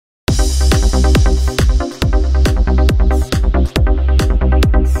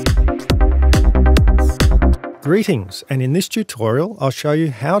Greetings, and in this tutorial I'll show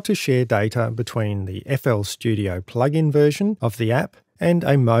you how to share data between the FL Studio plugin version of the app and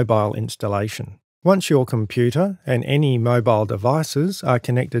a mobile installation. Once your computer and any mobile devices are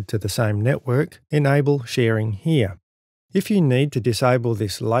connected to the same network, enable sharing here. If you need to disable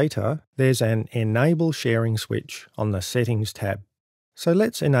this later, there's an Enable Sharing switch on the Settings tab. So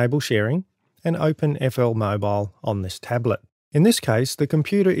let's enable sharing and open FL Mobile on this tablet. In this case, the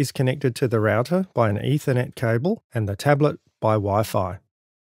computer is connected to the router by an Ethernet cable and the tablet by Wi-Fi.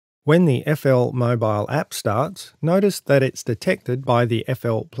 When the FL Mobile app starts, notice that it's detected by the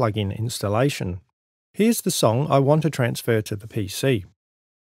FL plugin installation. Here's the song I want to transfer to the PC.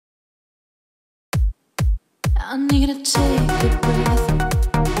 I need to take a breath.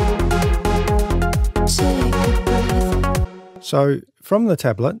 Take a breath. So, from the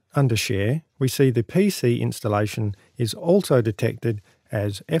tablet, under Share, we see the PC installation is also detected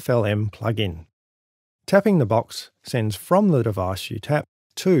as FLM plugin. Tapping the box sends from the device you tap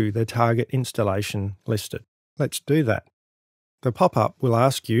to the target installation listed. Let's do that. The pop-up will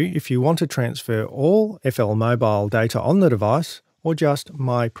ask you if you want to transfer all FL Mobile data on the device or just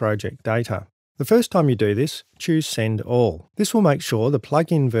My Project data. The first time you do this, choose Send All. This will make sure the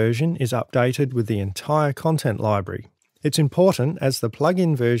plugin version is updated with the entire content library. It's important as the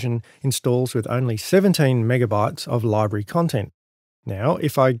plugin version installs with only 17 megabytes of library content. Now,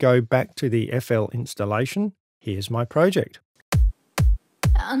 if I go back to the FL installation, here's my project.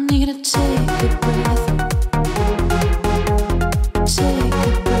 I need to take a breath. Take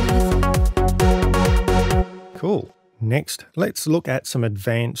a breath. Cool. Next, let's look at some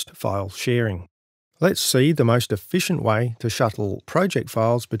advanced file sharing. Let's see the most efficient way to shuttle project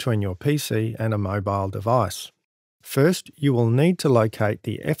files between your PC and a mobile device. First, you will need to locate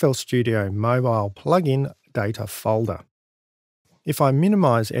the FL Studio Mobile plugin data folder. If I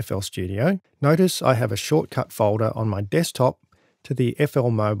minimize FL Studio, notice I have a shortcut folder on my desktop to the FL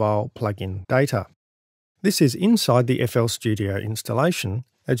Mobile plugin data. This is inside the FL Studio installation,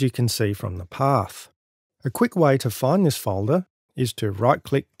 as you can see from the path. A quick way to find this folder is to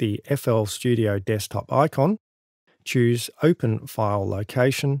right-click the FL Studio desktop icon, choose Open File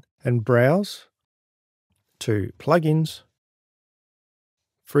Location, and browse to Plugins,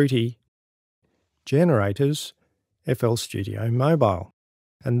 Fruity, Generators, FL Studio Mobile,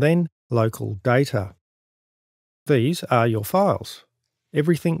 and then Local Data. These are your files,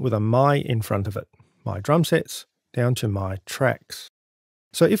 everything with a My in front of it, My drum sets down to My tracks.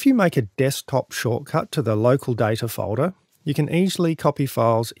 So if you make a desktop shortcut to the Local Data folder, you can easily copy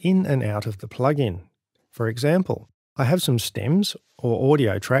files in and out of the plugin. For example, I have some stems or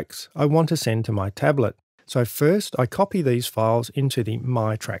audio tracks I want to send to my tablet. So first I copy these files into the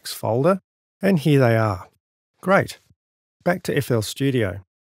My Tracks folder, and here they are. Great. Back to FL Studio.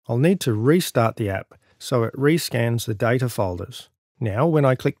 I'll need to restart the app so it rescans the data folders. Now when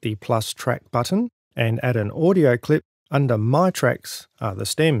I click the plus track button and add an audio clip, under My Tracks are the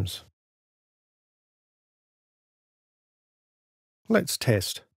stems. Let's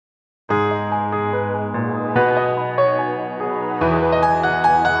test.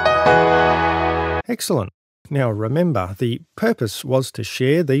 Excellent. Now remember, the purpose was to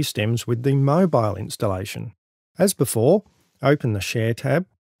share these stems with the mobile installation. As before, open the Share tab,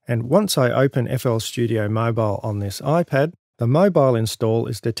 and once I open FL Studio Mobile on this iPad, the mobile install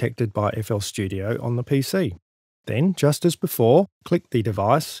is detected by FL Studio on the PC. Then, just as before, click the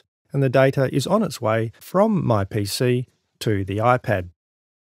device, and the data is on its way from my PC to the iPad.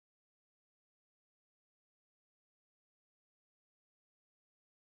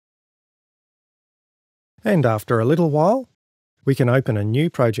 And after a little while, we can open a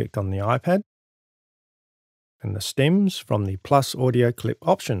new project on the iPad and the stems from the plus audio clip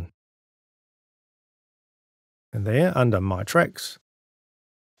option. And there, under My Tracks,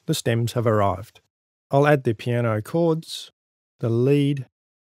 the stems have arrived. I'll add the piano chords, the lead,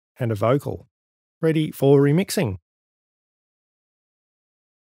 and a vocal, ready for remixing.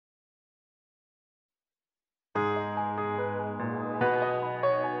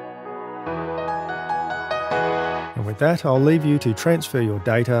 And with that, I'll leave you to transfer your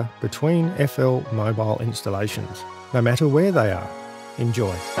data between FL Mobile installations, no matter where they are.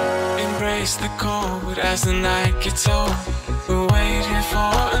 Enjoy. Embrace the cold as the night gets old. We're waiting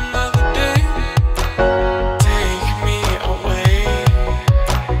for another day. Take me away.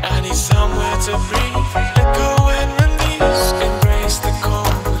 I need somewhere to breathe. Let go and release. Embrace the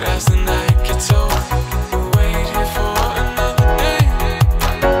cold as the night gets old. We're waiting for another day.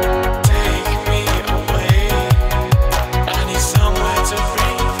 Take me away. I need somewhere to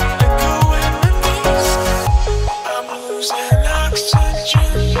breathe. Let go and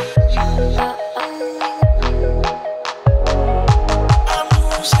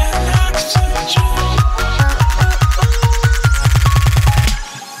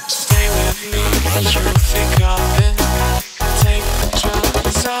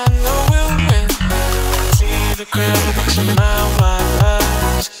tonight.